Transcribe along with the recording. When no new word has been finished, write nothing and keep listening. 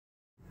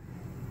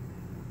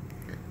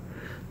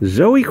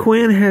Zoe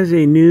Quinn has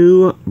a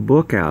new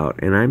book out,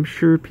 and I'm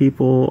sure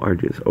people are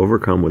just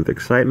overcome with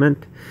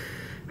excitement.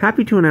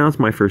 Happy to announce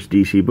my first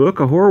DC book,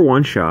 a horror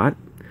one-shot.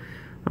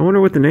 I wonder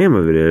what the name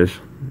of it is.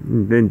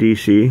 Then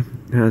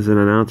DC has an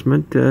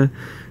announcement,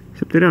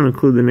 except they don't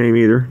include the name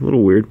either. A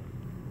little weird.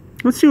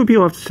 Let's see what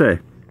people have to say.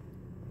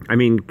 I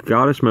mean,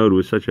 Goddess Mode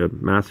was such a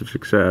massive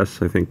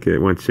success. I think it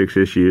went 6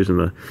 issues, and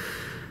the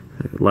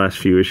last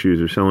few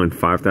issues are selling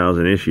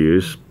 5,000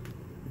 issues.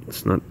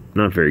 It's not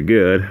very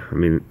good. I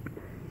mean,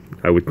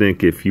 I would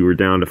think if you were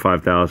down to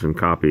 5,000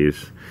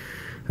 copies,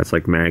 that's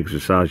like Mags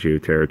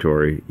Visaggio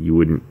territory. You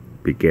wouldn't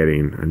be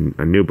getting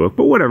a new book,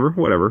 but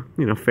whatever,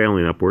 you know,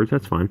 failing upwards,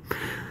 that's fine.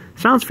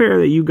 Sounds fair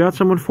that you got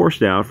someone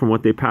forced out from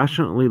what they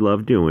passionately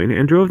love doing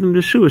and drove them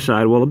to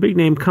suicide while a big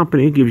name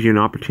company gives you an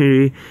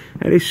opportunity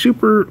at a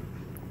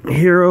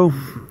superhero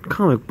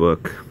comic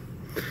book.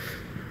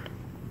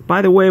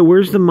 By the way,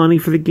 where's the money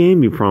for the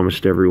game you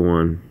promised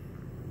everyone?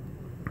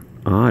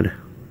 Odd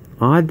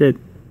that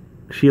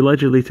she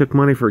allegedly took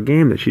money for a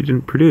game that she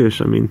didn't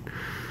produce. I mean,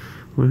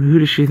 who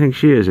does she think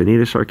she is?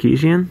 Anita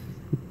Sarkeesian?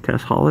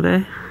 Tess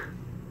Holliday?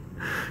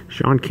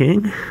 Sean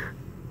King?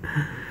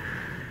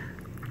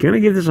 Gonna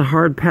give this a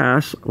hard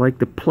pass like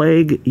the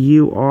plague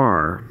you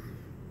are.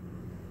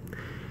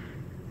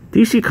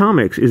 DC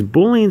Comics is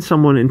bullying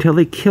someone until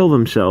they kill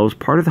themselves,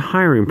 part of the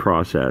hiring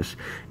process.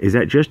 Is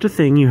that just a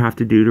thing you have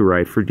to do to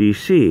write for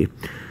DC?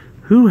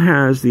 Who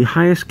has the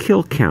highest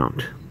kill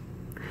count?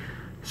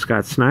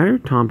 Scott Snyder,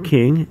 Tom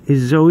King, is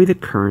Zoe the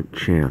current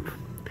champ?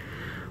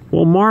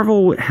 Well,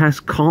 Marvel has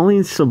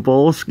calling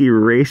Sobolski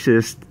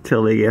racist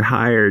till they get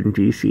hired, and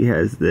DC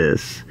has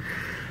this.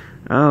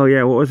 Oh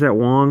yeah, what was that?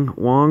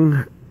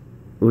 Wong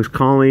was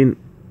calling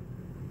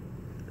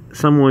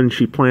someone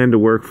she planned to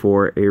work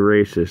for a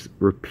racist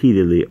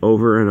repeatedly,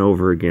 over and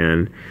over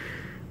again.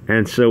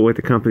 And so what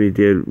the company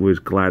did was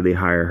gladly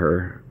hire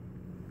her.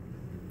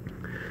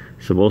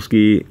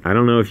 Sobolski, I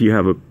don't know if you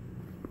have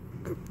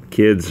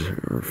kids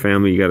or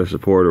family you got to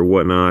support or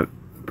whatnot,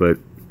 but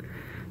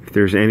if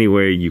there's any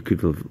way you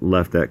could have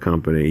left that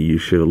company, you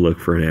should have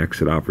looked for an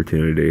exit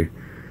opportunity.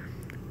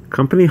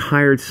 Company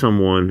hired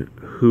someone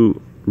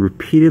who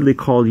repeatedly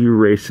called you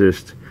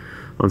racist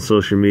on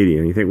social media,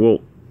 and you think, well,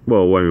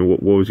 I mean,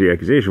 what was the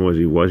accusation? Was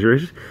he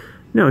racist?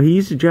 No, he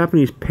used a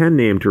Japanese pen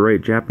name to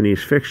write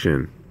Japanese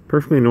fiction.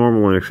 Perfectly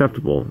normal and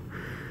acceptable.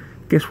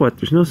 Guess what?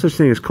 There's no such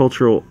thing as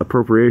cultural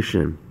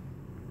appropriation.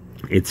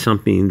 It's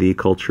something the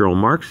cultural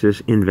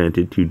Marxists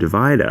invented to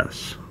divide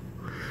us.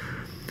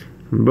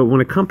 But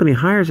when a company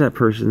hires that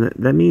person,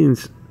 that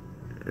means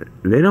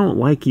they don't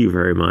like you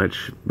very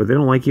much, but they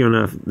don't like you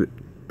enough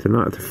to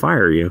not to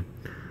fire you.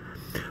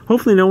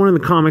 Hopefully no one in the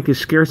comic is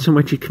scared so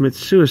much he commits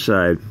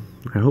suicide.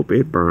 I hope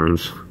it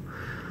burns.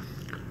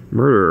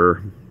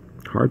 Murderer.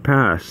 Hard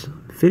pass.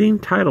 Fitting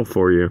title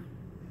for you.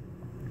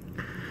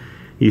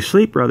 You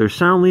sleep rather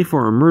soundly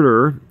for a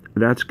murderer.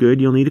 That's good.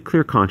 You'll need a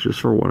clear conscience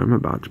for what I'm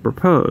about to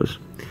propose.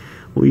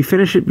 Will you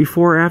finish it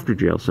before or after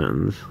jail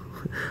sentence?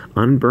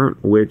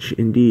 Unburnt witch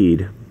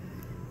indeed.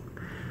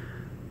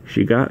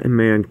 She got a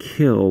man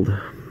killed.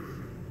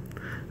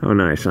 Oh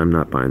nice, I'm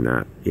not buying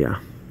that. Yeah.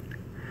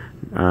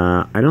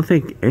 I don't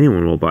think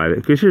anyone will buy it.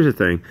 Because here's the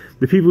thing.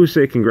 The people who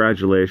say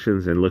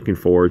congratulations and looking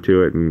forward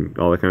to it and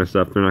all that kind of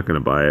stuff, they're not going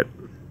to buy it.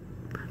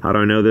 How do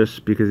I know this?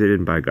 Because they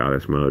didn't buy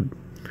Goddess Mode.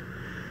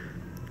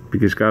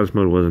 Because Goddess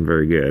Mode wasn't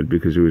very good.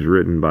 Because it was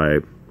written by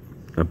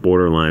a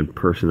borderline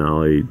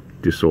personality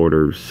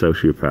disorder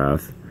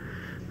sociopath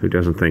who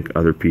doesn't think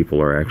other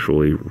people are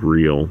actually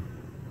real.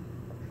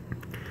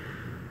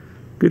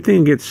 Good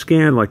thing it gets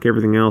scanned like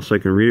everything else. I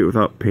can read it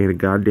without paying a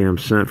goddamn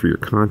cent for your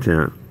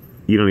content.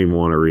 You don't even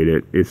want to read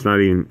it. It's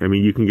not even, I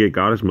mean, you can get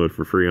Goddess Mode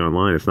for free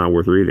online. It's not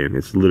worth reading.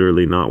 It's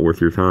literally not worth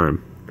your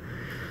time.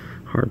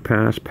 Hard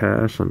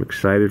pass. I'm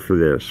excited for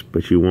this,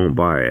 but you won't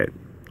buy it.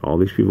 All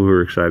these people who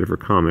are excited for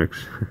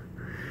comics.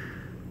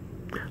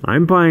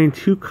 I'm buying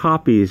 2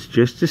 copies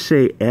just to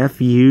say F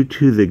you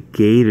to the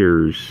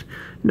Gators.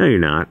 No, you're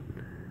not.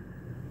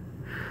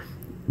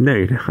 No,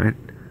 you're not.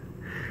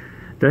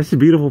 That's the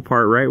beautiful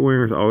part.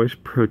 Right-wingers always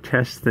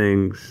protest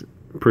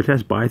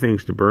buy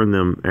things to burn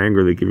them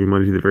angrily, giving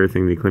money to the very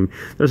thing they claim.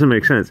 Doesn't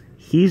make sense.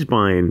 He's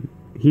on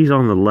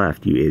the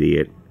left, you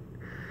idiot.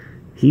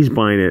 He's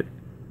buying it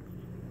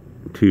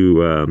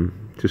to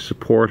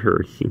support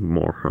her, you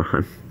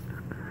moron.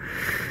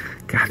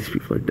 God, these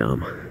people are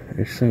dumb.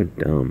 They're so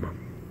dumb.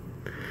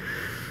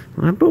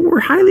 But we're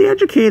highly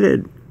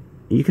educated.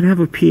 You can have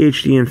a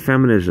PhD in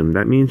feminism.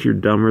 That means you're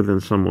dumber than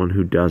someone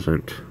who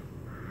doesn't.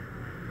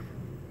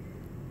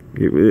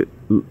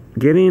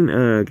 Getting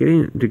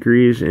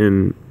degrees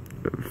in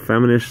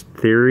feminist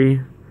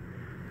theory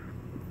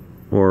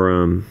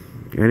or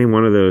any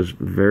one of those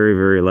very,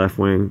 very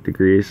left-wing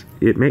degrees,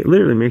 it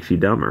literally makes you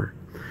dumber.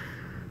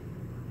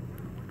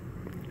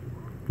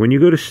 When you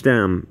go to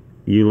STEM,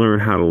 you learn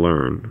how to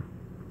learn.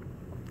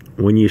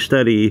 When you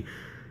study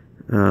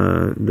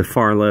the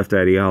far-left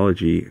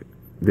ideology,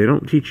 they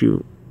don't teach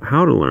you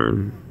how to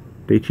learn.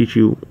 They teach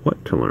you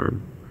what to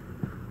learn.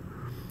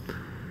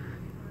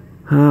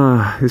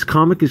 This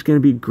comic is going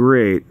to be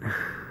great.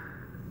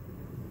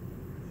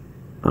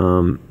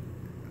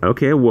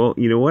 Okay, well,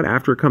 you know what?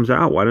 After it comes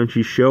out, why don't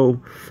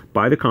you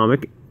buy the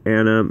comic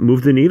and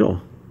move the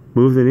needle.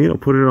 Move the needle.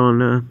 Put it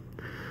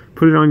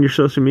on your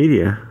social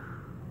media.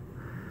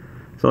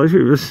 So all these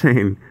people are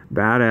saying,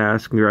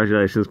 badass,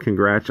 congratulations,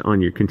 congrats on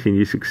your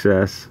continued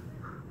success.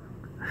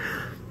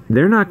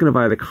 They're not going to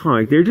buy the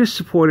comic. They're just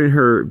supporting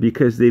her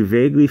because they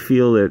vaguely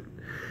feel that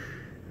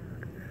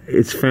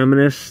it's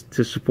feminist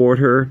to support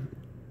her,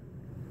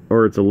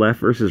 or it's a left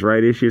versus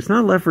right issue. It's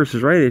not a left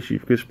versus right issue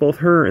because both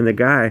her and the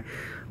guy,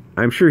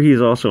 I'm sure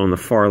he's also on the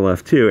far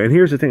left too. And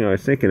here's the thing I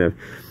was thinking of.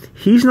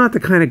 He's not the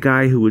kind of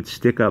guy who would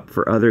stick up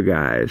for other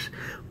guys,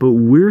 but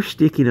we're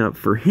sticking up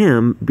for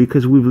him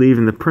because we believe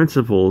in the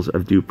principles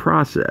of due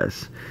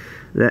process.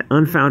 That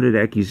unfounded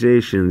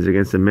accusations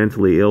against a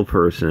mentally ill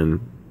person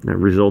that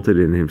resulted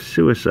in his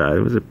suicide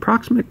was the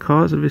proximate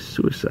cause of his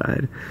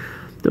suicide.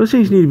 Those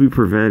things need to be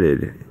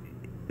prevented.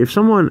 If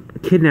someone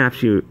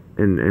kidnaps you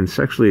and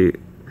sexually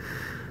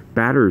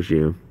batters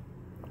you,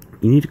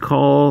 you need to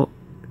call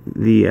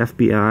the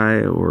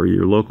FBI or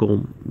your local,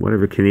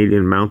 whatever,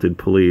 Canadian mounted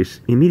police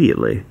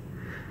immediately.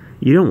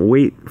 You don't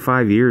wait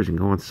 5 years and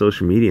go on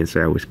social media and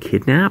say, I was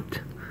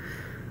kidnapped?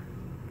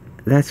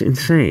 That's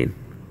insane.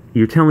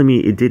 You're telling me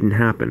it didn't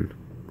happen.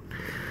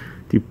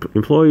 Do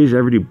employees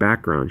ever do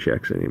background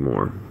checks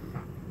anymore?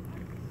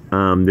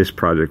 This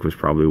project was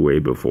probably way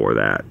before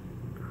that.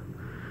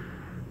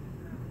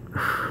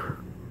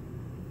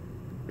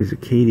 Is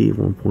it Katie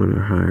 1 point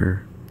or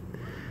higher?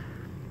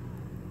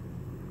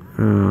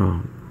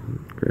 Oh,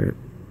 great.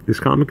 This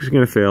comic is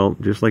going to fail,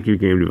 just like your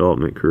game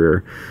development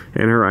career,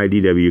 and her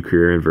IDW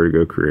career, and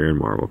Vertigo career, and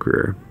Marvel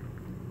career.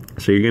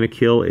 So you're going to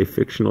kill a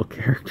fictional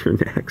character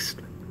next.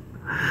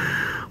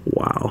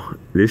 Wow.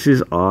 This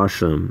is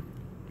awesome.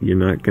 You're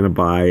not going to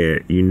buy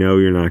it. You know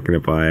you're not going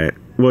to buy it.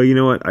 Well, you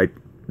know what?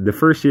 The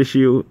first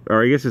issue,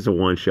 or I guess it's a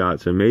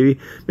one-shot, so maybe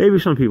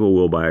some people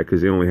will buy it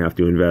because they only have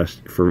to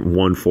invest for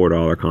one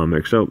 $4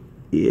 comic. So,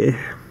 yeah,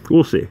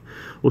 we'll see.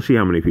 We'll see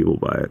how many people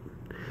buy it.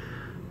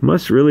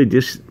 Must really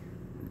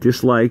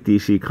dislike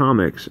DC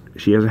Comics.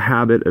 She has a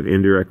habit of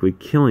indirectly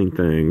killing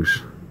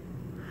things.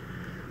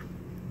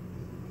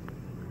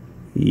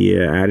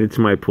 Yeah, added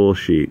to my pull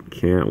sheet.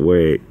 Can't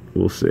wait.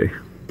 We'll see.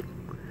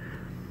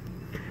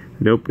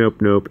 Nope,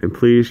 nope, nope. And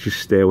please just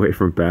stay away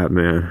from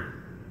Batman.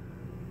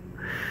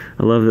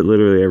 I love that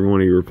literally every one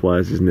of your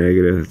replies is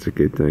negative. That's a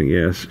good thing.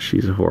 Yes,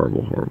 she's a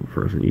horrible, horrible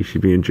person. You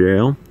should be in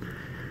jail.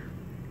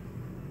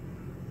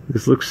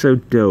 This looks so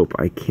dope.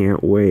 I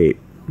can't wait.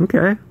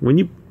 Okay. When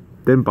you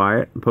then buy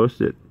it and post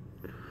it.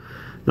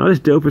 Not as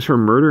dope as her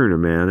murdering a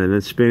man and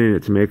then spinning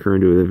it to make her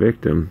into the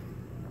victim.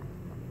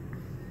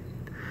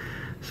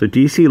 So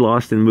DC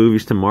lost in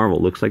movies to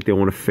Marvel. Looks like they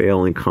want to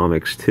fail in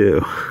comics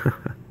too.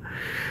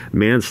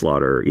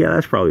 Manslaughter. Yeah,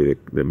 that's probably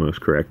the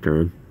most correct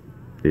term.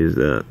 Is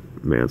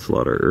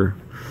manslaughter.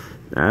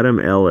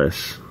 Adam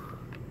Ellis.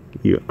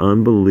 You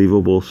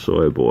unbelievable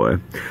soy boy.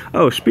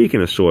 Oh,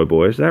 speaking of soy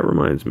boys, that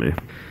reminds me.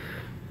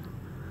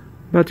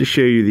 About to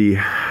show you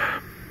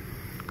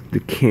the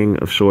king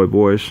of soy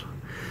boys.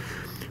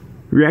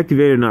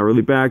 Reactivated, not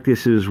really back.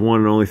 This is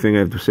one and only thing I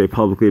have to say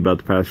publicly about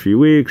the past few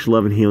weeks.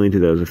 Love and healing to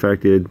those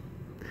affected.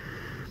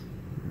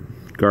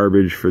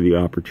 Garbage for the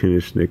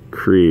opportunistic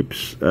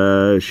creeps.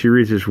 She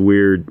reads this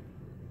weird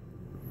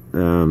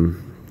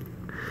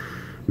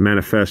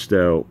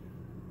manifesto.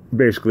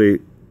 Basically,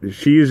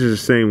 she uses a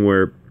saying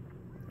where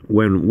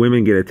when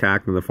women get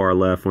attacked on the far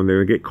left, when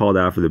they get called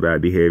out for their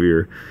bad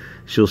behavior,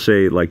 she'll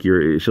say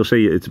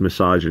it's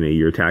misogyny.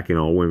 You're attacking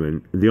all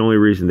women. The only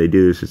reason they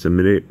do this is a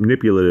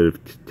manipulative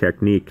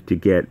technique to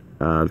get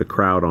the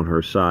crowd on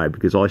her side,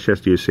 because all she has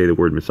to do is say the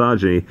word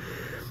misogyny.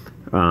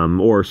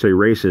 Or say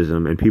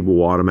racism, and people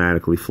will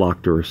automatically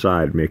flock to her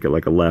side, make it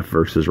like a left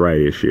versus right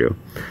issue.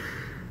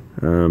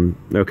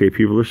 Okay,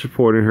 people are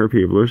supporting her.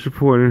 People are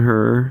supporting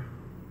her.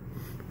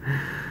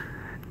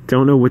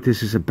 Don't know what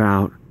this is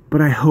about,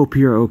 but I hope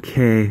you're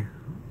okay.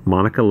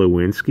 Monica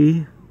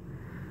Lewinsky?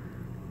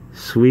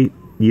 Sweet.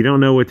 You don't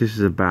know what this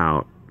is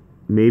about.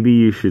 Maybe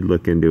you should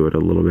look into it a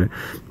little bit.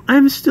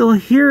 I'm still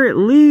here at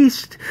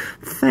least.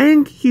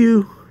 Thank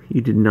you.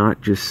 You did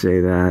not just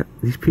say that.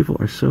 These people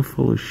are so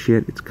full of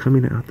shit. It's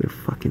coming out their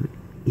fucking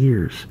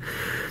ears.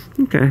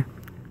 Okay.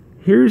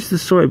 Here's the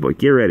soy boy.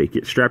 Get ready.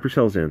 Strap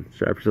yourselves in.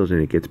 Strap yourselves in.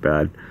 It gets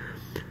bad.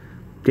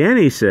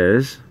 Danny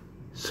says,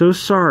 so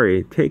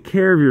sorry. Take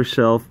care of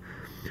yourself.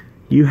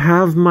 You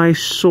have my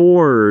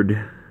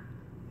sword.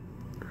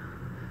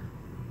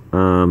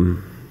 Are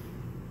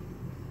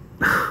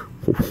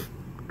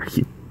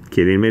you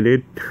kidding me,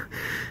 dude?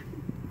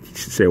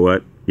 Say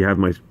what? You have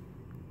my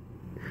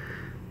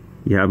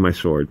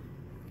sword.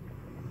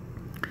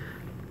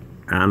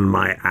 And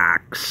my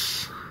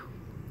axe.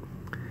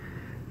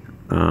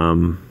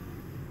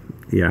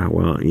 Yeah,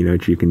 well, you know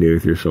what you can do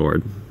with your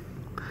sword.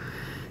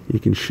 You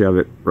can shove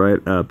it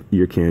right up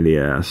your candy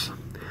ass.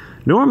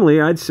 Normally,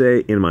 I'd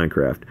say, in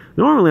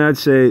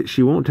Minecraft,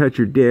 she won't touch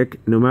your dick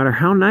no matter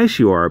how nice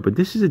you are, but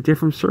this is a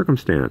different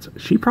circumstance.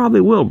 She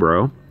probably will,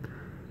 bro.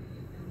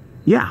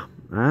 Yeah,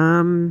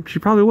 she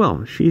probably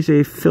will. She's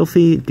a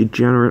filthy,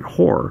 degenerate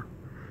whore.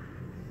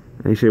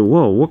 And you say,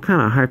 whoa, what kind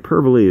of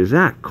hyperbole is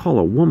that? Call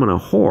a woman a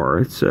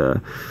whore?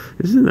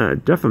 Isn't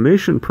that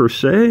defamation per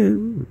se?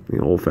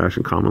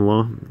 Old-fashioned common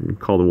law. You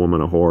called a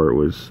woman a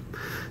whore,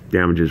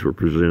 damages were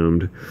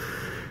presumed.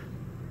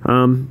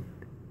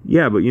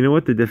 Yeah, but you know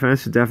what the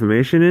defense of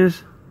defamation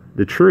is?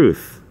 The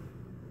truth.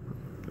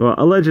 Well,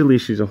 allegedly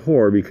she's a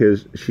whore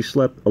because she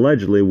slept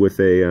allegedly with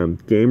a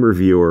game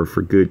reviewer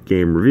for good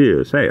game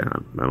reviews. Hey, I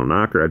don't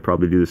knock her. I'd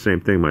probably do the same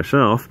thing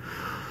myself.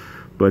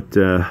 But,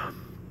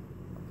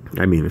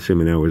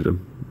 assuming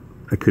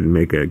I couldn't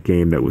make a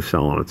game that would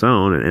sell on its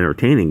own, an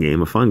entertaining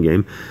game, a fun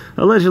game.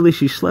 Allegedly,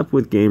 she slept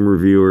with game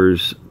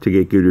reviewers to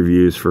get good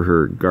reviews for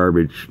her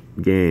garbage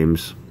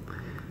games.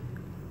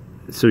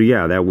 So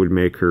yeah, that would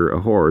make her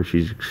a whore.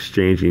 She's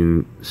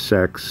exchanging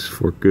sex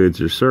for goods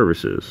or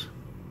services.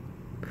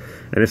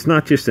 And it's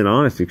not just an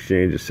honest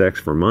exchange of sex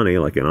for money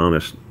like an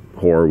honest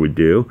whore would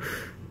do.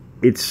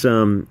 It's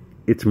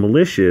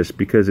malicious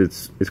because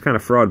it's kind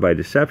of fraud by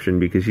deception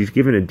because he's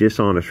given a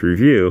dishonest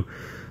review.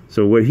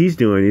 So what he's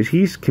doing is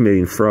he's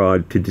committing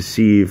fraud to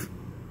deceive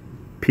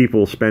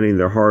people spending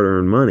their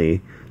hard-earned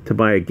money to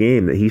buy a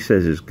game that he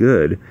says is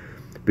good.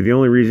 But the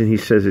only reason he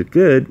says it's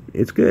good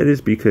is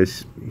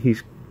because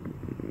he's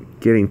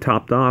getting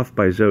topped off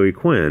by Zoe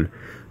Quinn,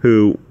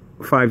 who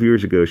 5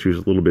 years ago she was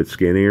a little bit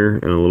skinnier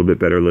and a little bit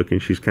better looking.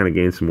 She's kind of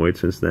gained some weight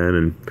since then,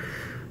 and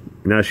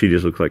now she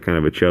just looks like kind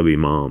of a chubby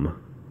mom.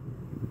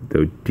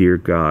 Though, dear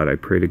God, I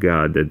pray to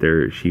God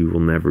that she will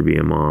never be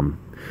a mom.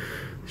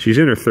 She's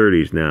in her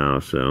 30s now,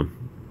 so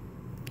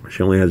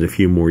she only has a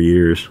few more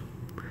years.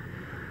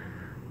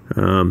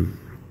 Then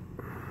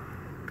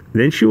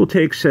she will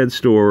take said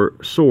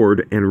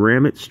sword and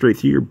ram it straight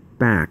through your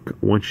back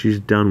once she's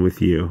done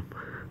with you.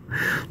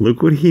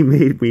 Look what he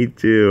made me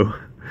do.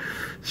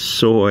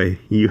 Soy,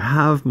 you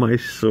have my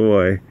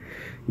soy.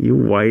 You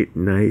white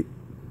knight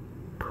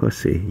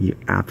pussy. You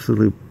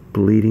absolute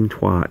bleeding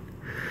twat.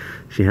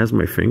 She has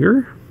my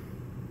finger?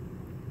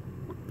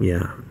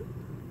 Yeah.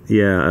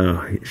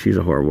 Yeah, she's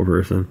a horrible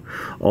person.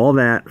 All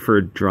that for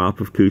a drop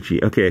of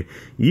coochie. Okay,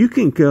 you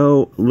can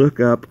go look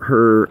up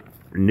her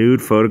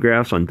nude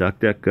photographs on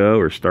DuckDuckGo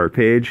or Start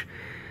Page.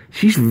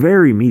 She's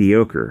very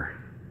mediocre.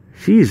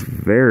 She's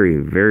very,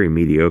 very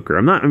mediocre.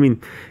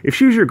 If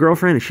she was your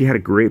girlfriend and she had a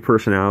great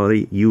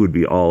personality, you would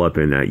be all up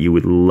in that. You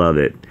would love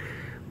it.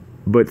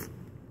 But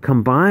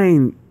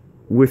combined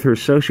with her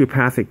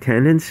sociopathic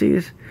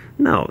tendencies,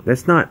 no,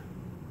 that's not...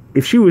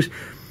 If she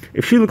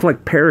looked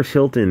like Paris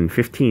Hilton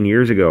 15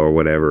 years ago or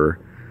whatever,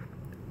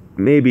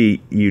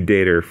 maybe you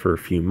date her for a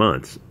few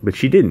months. But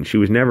she didn't. She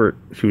was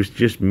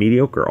just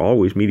mediocre,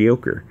 always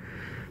mediocre.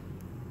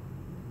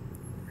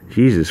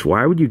 Jesus,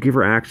 why would you give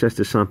her access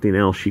to something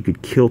else she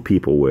could kill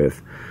people with?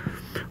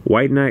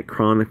 White Knight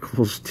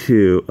Chronicles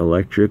 2,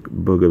 Electric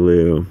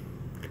Boogaloo.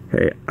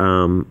 Hey,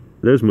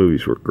 those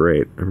movies were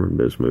great. I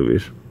remember those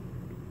movies.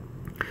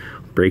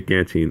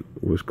 Breakdancing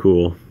was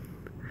cool.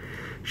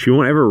 She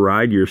won't ever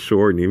ride your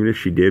sword, and even if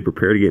she did,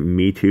 prepare to get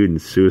Me Too'd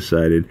and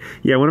suicided.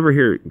 Yeah, whenever I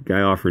hear a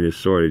guy offering his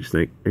sword, I just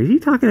think, is he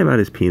talking about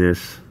his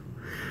penis?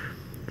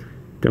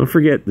 Don't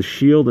forget the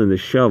shield and the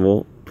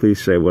shovel. Please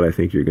say what I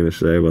think you're going to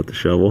say about the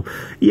shovel.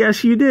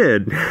 Yes, you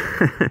did.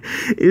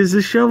 Is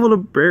the shovel to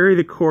bury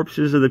the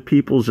corpses of the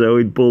people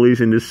Zoe bullies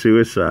into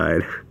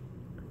suicide?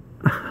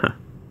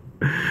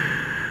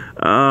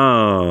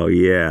 Oh,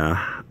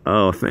 yeah.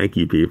 Oh, thank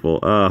you,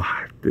 people.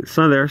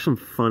 There are some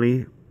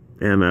funny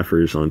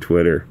MFers on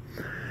Twitter.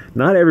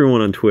 Not everyone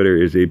on Twitter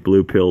is a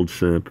blue-pilled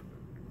simp.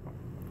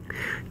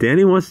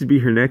 Danny wants to be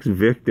her next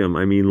victim.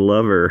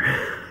 Lover.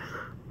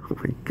 Oh,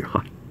 my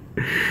God.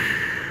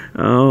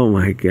 Oh,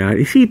 my God.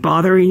 Is he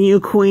bothering you,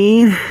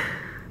 Queen?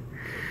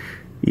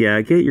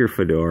 Yeah, get your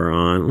fedora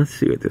on. Let's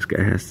see what this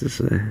guy has to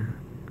say.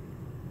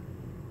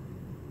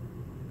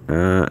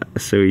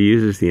 So he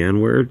uses the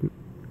N-word?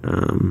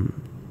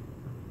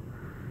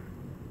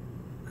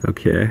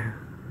 Okay.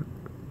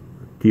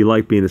 Do you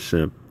like being a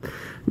simp?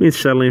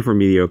 Settling for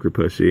mediocre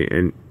pussy,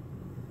 and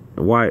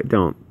why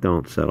don't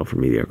settle for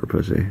mediocre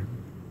pussy.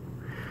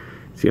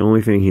 It's the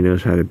only thing he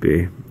knows how to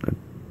be. A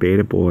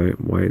beta boy,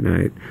 White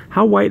Knight.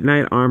 How White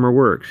Knight armor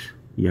works.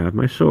 You have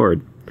my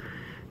sword.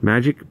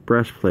 Magic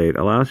breastplate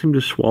allows him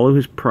to swallow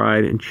his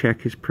pride and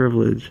check his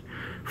privilege.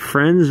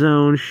 Friend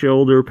zone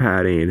shoulder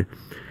padding.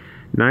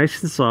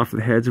 Nice and soft for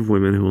the heads of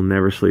women who will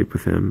never sleep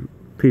with him.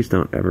 Please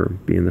don't ever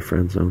be in the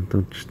friend zone.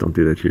 Don't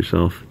do that to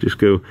yourself. Just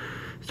go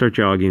start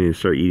jogging and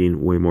start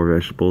eating way more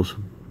vegetables.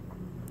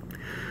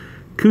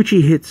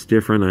 Coochie hits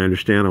different, I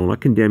understand. I will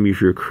not condemn you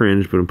for your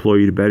cringe, but implore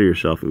you to better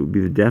yourself. It would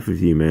be the death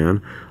of you,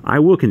 man. I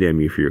will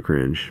condemn you for your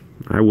cringe.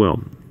 I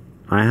will.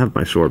 I have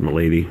my sword, my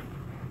lady.